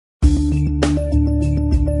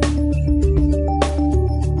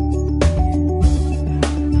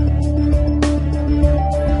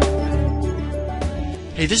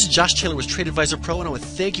this is Josh Taylor with Trade Advisor Pro, and I want to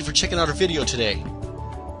thank you for checking out our video today.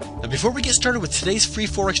 Now, before we get started with today's free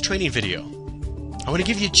Forex training video, I want to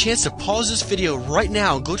give you a chance to pause this video right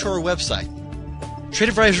now and go to our website. Trade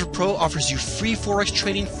Advisor Pro offers you free Forex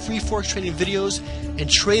training videos, and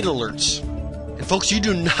trade alerts. And folks, you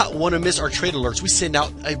do not want to miss our trade alerts. We send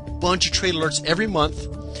out a bunch of trade alerts every month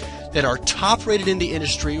that are top rated in the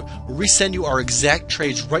industry, where we send you our exact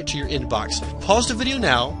trades right to your inbox. Pause the video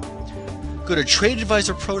now, go to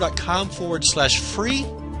tradeadvisorpro.com/free,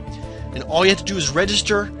 and all you have to do is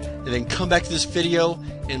register and then come back to this video,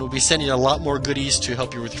 and we'll be sending you a lot more goodies to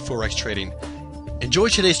help you with your Forex trading. Enjoy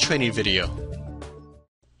today's training video.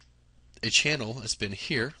 A channel that's been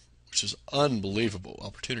here, which is unbelievable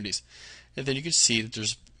opportunities, and then you can see that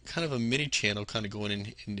there's kind of a mini channel kind of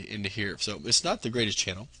going into here. So it's not the greatest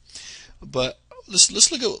channel, but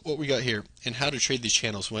let's look at what we got here and how to trade these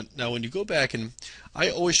channels. Now when you go back, and I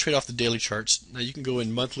always trade off the daily charts. Now you can go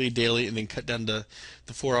in monthly, daily, and then cut down to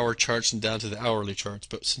the 4-hour charts and down to the hourly charts.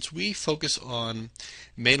 But since we focus on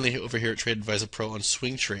mainly over here at Trade Advisor Pro on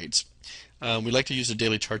swing trades, we like to use the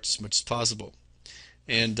daily charts as much as possible.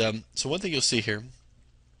 And so one thing you'll see here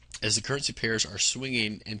is the currency pairs are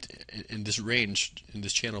swinging in this range, in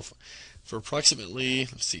this channel, for approximately,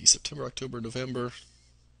 let's see, September, October, November,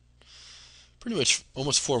 pretty much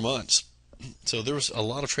almost 4 months. So there was a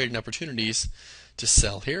lot of trading opportunities to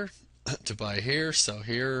sell here, to buy here, sell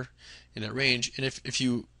here, in that range. And if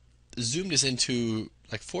you zoom this into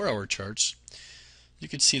like 4-hour charts, you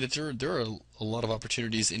can see that there are a lot of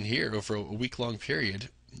opportunities in here over a week-long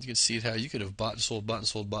period. You can see how you could have bought and sold, bought and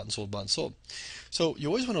sold, bought and sold, bought and sold. So you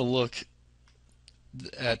always want to look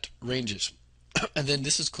at ranges. And then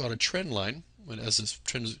this is called a trend line. As this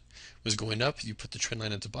trend was going up, you put the trend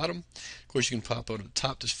line at the bottom. Of course, you can pop out at the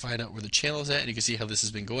top to find out where the channel is at, and you can see how this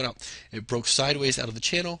has been going up. It broke sideways out of the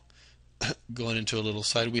channel, going into a little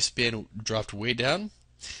sideways span, dropped way down, and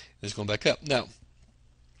it's going back up. Now,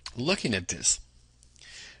 looking at this,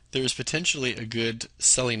 there is potentially a good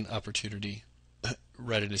selling opportunity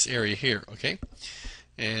right in this area here, okay?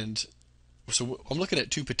 And so I'm looking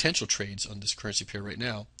at two potential trades on this currency pair right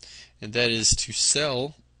now, and that is to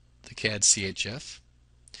sell the CAD CHF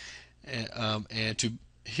and to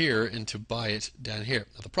here, and to buy it down here.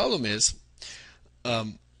 Now the problem is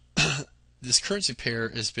this currency pair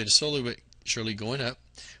has been slowly but surely going up,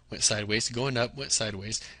 went sideways, going up, went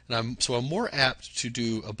sideways, and I'm more apt to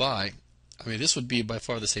do a buy. I mean, this would be by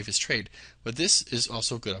far the safest trade, but this is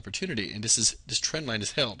also a good opportunity, and this trend line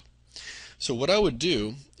is held. So what I would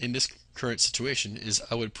do in this current situation is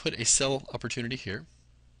I would put a sell opportunity here.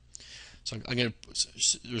 So I'm going to,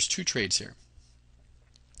 there's two trades here.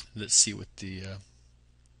 Let's see what the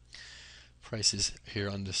price is here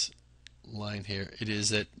on this line here. It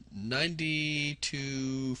is at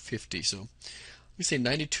 92.50. So we say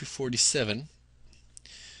 92.47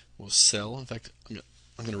 will sell. In fact, I'm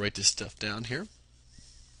going to write this stuff down here.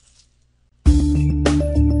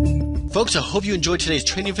 Folks, I hope you enjoyed today's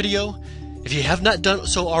training video. If you have not done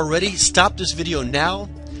so already, stop this video now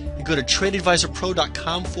and go to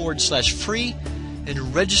tradeadvisorpro.com/free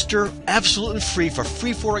and register absolutely free for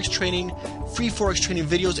free Forex training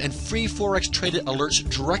videos, and free Forex traded alerts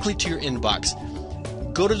directly to your inbox.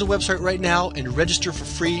 Go to the website right now and register for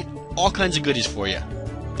free. All kinds of goodies for you.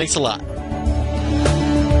 Thanks a lot.